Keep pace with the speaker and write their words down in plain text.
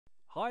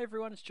Hi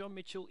everyone, it's John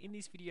Mitchell. In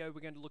this video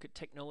we're going to look at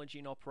technology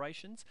and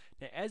operations.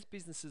 Now as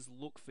businesses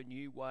look for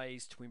new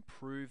ways to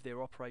improve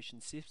their operation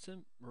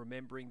system,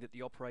 remembering that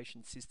the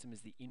operation system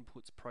is the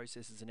inputs,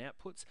 processes and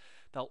outputs,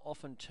 they'll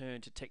often turn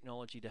to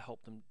technology to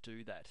help them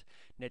do that.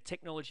 Now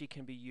technology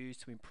can be used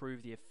to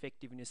improve the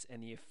effectiveness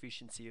and the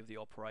efficiency of the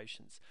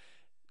operations.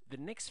 The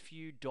next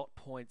few dot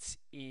points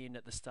in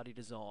the study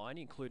design,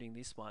 including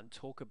this one,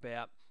 talk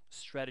about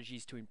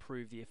strategies to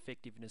improve the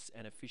effectiveness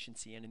and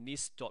efficiency. And in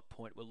this dot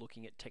point, we're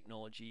looking at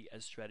technology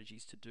as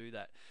strategies to do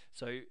that.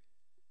 So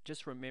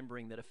just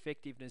remembering that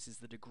effectiveness is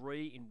the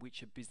degree in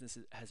which a business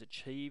has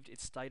achieved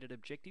its stated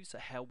objectives, so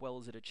how well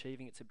is it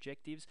achieving its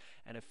objectives,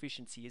 and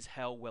efficiency is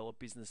how well a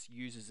business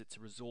uses its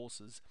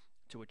resources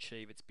to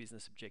achieve its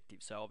business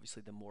objectives. So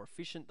obviously the more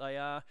efficient they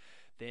are,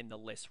 then the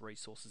less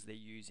resources they're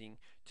using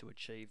to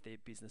achieve their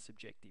business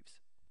objectives.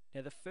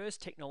 Now the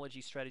first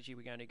technology strategy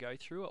we're going to go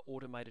through are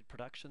automated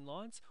production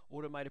lines.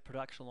 Automated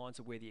production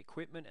lines are where the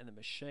equipment and the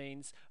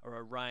machines are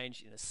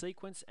arranged in a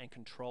sequence and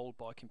controlled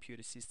by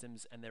computer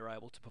systems, and they're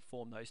able to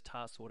perform those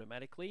tasks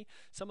automatically.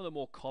 Some of the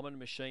more common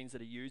machines that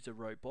are used are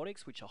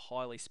robotics, which are a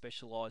highly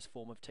specialized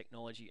form of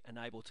technology and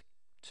able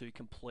to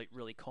complete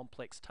really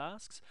complex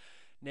tasks.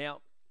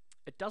 Now,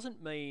 it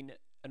doesn't mean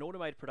an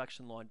automated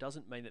production line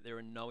doesn't mean that there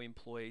are no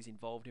employees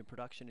involved in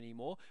production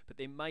anymore, but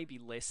there may be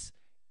less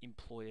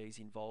employees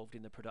involved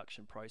in the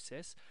production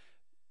process.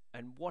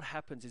 And what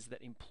happens is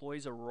that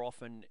employees are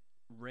often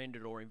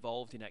rendered or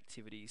involved in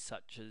activities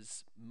such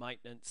as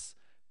maintenance,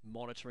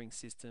 monitoring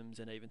systems,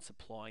 and even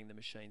supplying the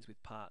machines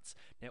with parts.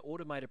 Now,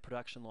 automated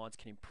production lines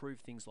can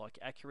improve things like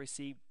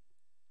accuracy,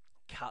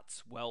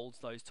 cuts, welds,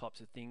 those types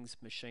of things.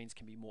 Machines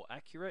can be more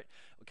accurate.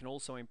 It can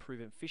also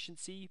improve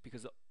efficiency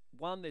because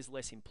one, there's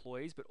less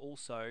employees, but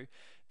also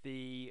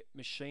the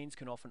machines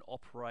can often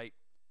operate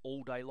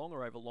all day long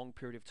or over a long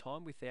period of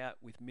time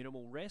with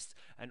minimal rest,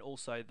 and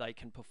also they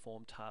can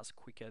perform tasks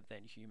quicker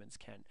than humans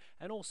can.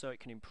 And also it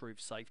can improve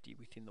safety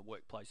within the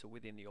workplace or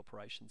within the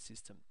operation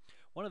system.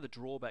 One of the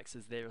drawbacks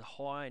is there are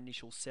high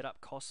initial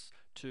setup costs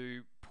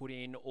to put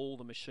in all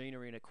the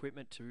machinery and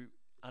equipment to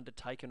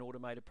undertake an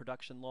automated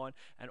production line,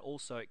 and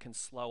also it can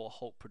slow or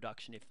halt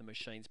production if the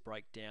machines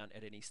break down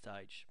at any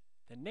stage.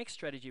 The next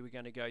strategy we're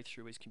going to go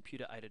through is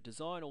computer-aided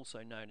design,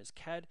 also known as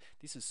CAD.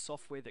 This is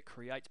software that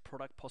creates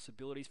product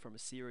possibilities from a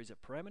series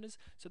of parameters.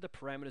 So the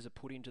parameters are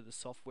put into the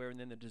software, and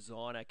then the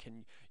designer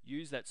can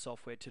use that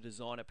software to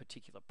design a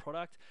particular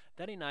product.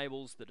 That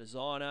enables the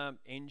designer,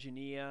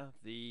 engineer,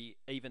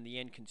 even the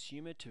end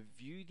consumer to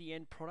view the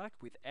end product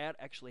without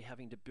actually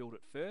having to build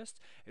it first.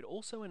 It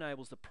also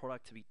enables the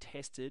product to be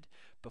tested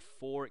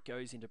before it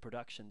goes into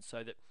production,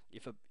 so that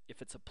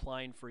if it's a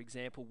plane, for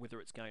example, whether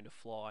it's going to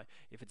fly,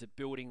 if it's a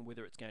building,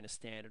 whether it's going to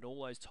stand, and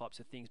all those types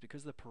of things,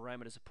 because the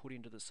parameters are put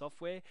into the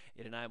software,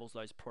 it enables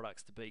those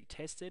products to be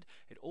tested.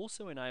 It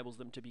also enables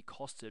them to be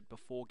costed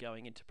before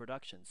going into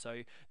production.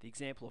 So the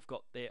example I've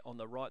got there on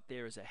the right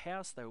there is a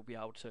house. They will be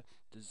able to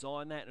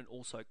design that and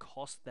also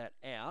cost that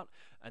out,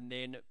 and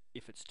then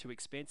if it's too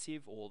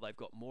expensive or they've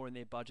got more in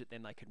their budget,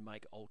 then they could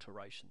make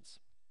alterations.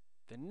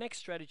 The next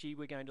strategy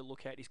we're going to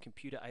look at is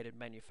computer-aided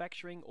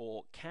manufacturing,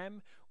 or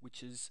CAM,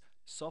 which is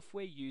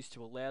software used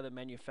to allow the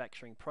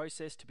manufacturing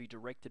process to be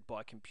directed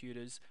by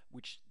computers,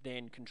 which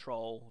then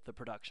control the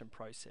production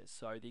process.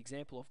 So the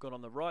example I've got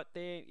on the right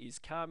there is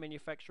car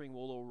manufacturing,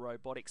 or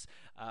robotics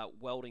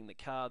welding the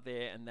car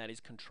there, and that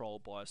is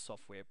controlled by a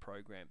software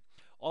program.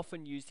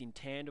 Often used in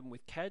tandem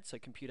with CAD, so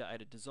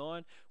computer-aided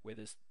design, where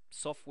the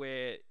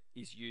software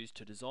is used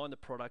to design the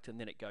product and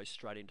then it goes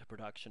straight into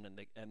production,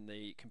 and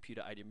the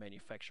computer-aided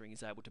manufacturing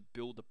is able to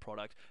build the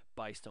product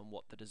based on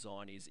what the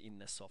design is in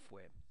the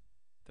software.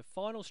 The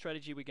final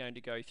strategy we're going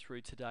to go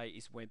through today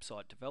is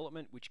website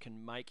development, which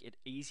can make it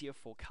easier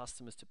for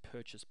customers to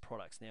purchase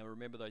products. Now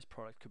remember, those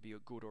products could be a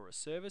good or a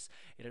service.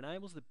 It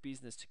enables the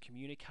business to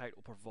communicate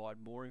or provide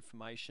more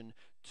information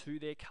to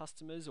their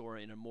customers, or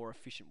in a more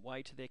efficient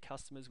way to their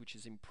customers, which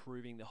is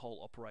improving the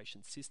whole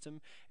operation system.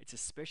 It's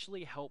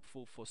especially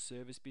helpful for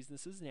service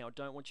businesses. Now I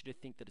don't want you to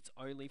think that it's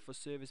only for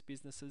service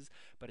businesses,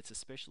 but it's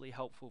especially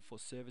helpful for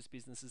service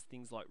businesses,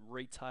 things like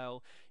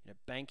retail,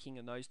 banking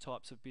and those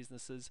types of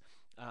businesses,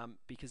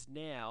 because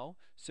now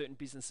certain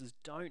businesses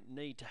don't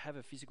need to have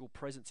a physical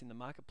presence in the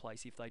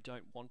marketplace if they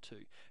don't want to.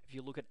 If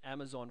you look at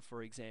Amazon,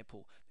 for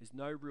example, there's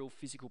no real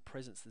physical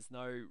presence. There's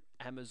no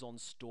Amazon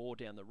store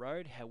down the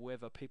road.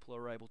 However, people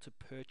are able to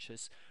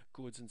purchase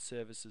goods and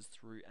services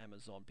through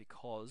Amazon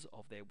because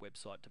of their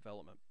website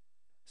development.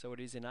 So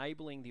it is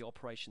enabling the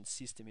operation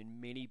system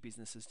in many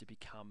businesses to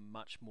become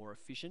much more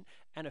efficient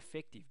and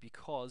effective,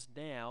 because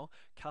now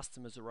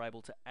customers are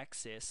able to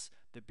access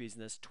the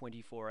business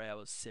 24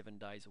 hours, 7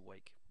 days a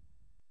week.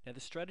 Now the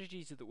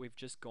strategies that we've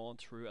just gone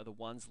through are the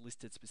ones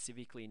listed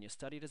specifically in your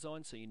study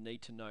design, so you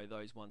need to know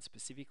those ones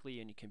specifically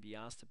and you can be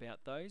asked about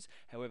those.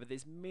 However,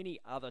 there's many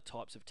other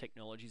types of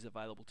technologies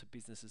available to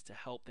businesses to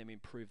help them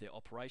improve their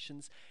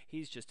operations.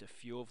 Here's just a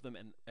few of them,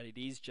 and it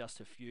is just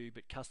a few,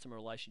 but customer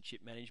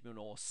relationship management,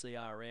 or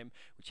CRM,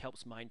 which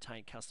helps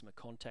maintain customer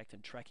contact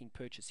and tracking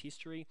purchase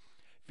history.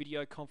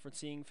 video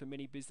conferencing for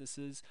many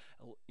businesses,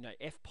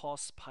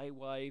 FPOS,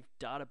 PayWave,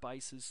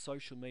 databases,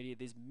 social media.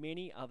 There's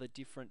many other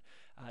different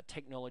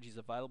technologies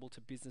available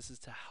to businesses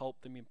to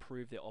help them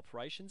improve their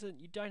operations. And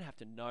you don't have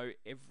to know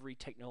every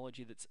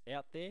technology that's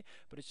out there,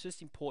 but it's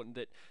just important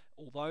that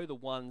although the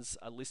ones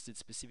are listed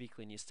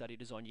specifically in your study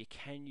design, you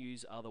can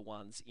use other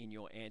ones in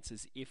your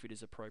answers if it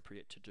is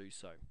appropriate to do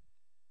so.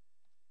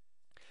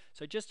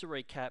 So just to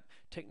recap,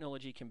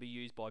 technology can be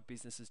used by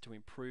businesses to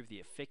improve the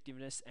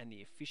effectiveness and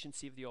the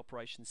efficiency of the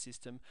operation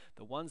system.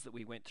 The ones that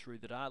we went through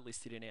that are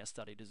listed in our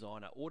study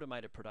design are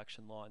automated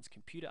production lines,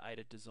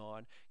 computer-aided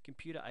design,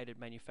 computer-aided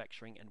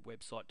manufacturing, and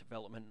website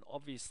development. And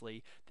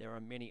obviously, there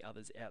are many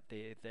others out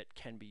there that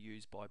can be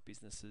used by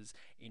businesses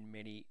in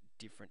many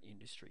different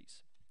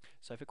industries.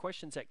 So for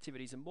questions,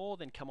 activities, and more,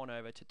 then come on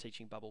over to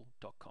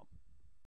teachingbubble.com.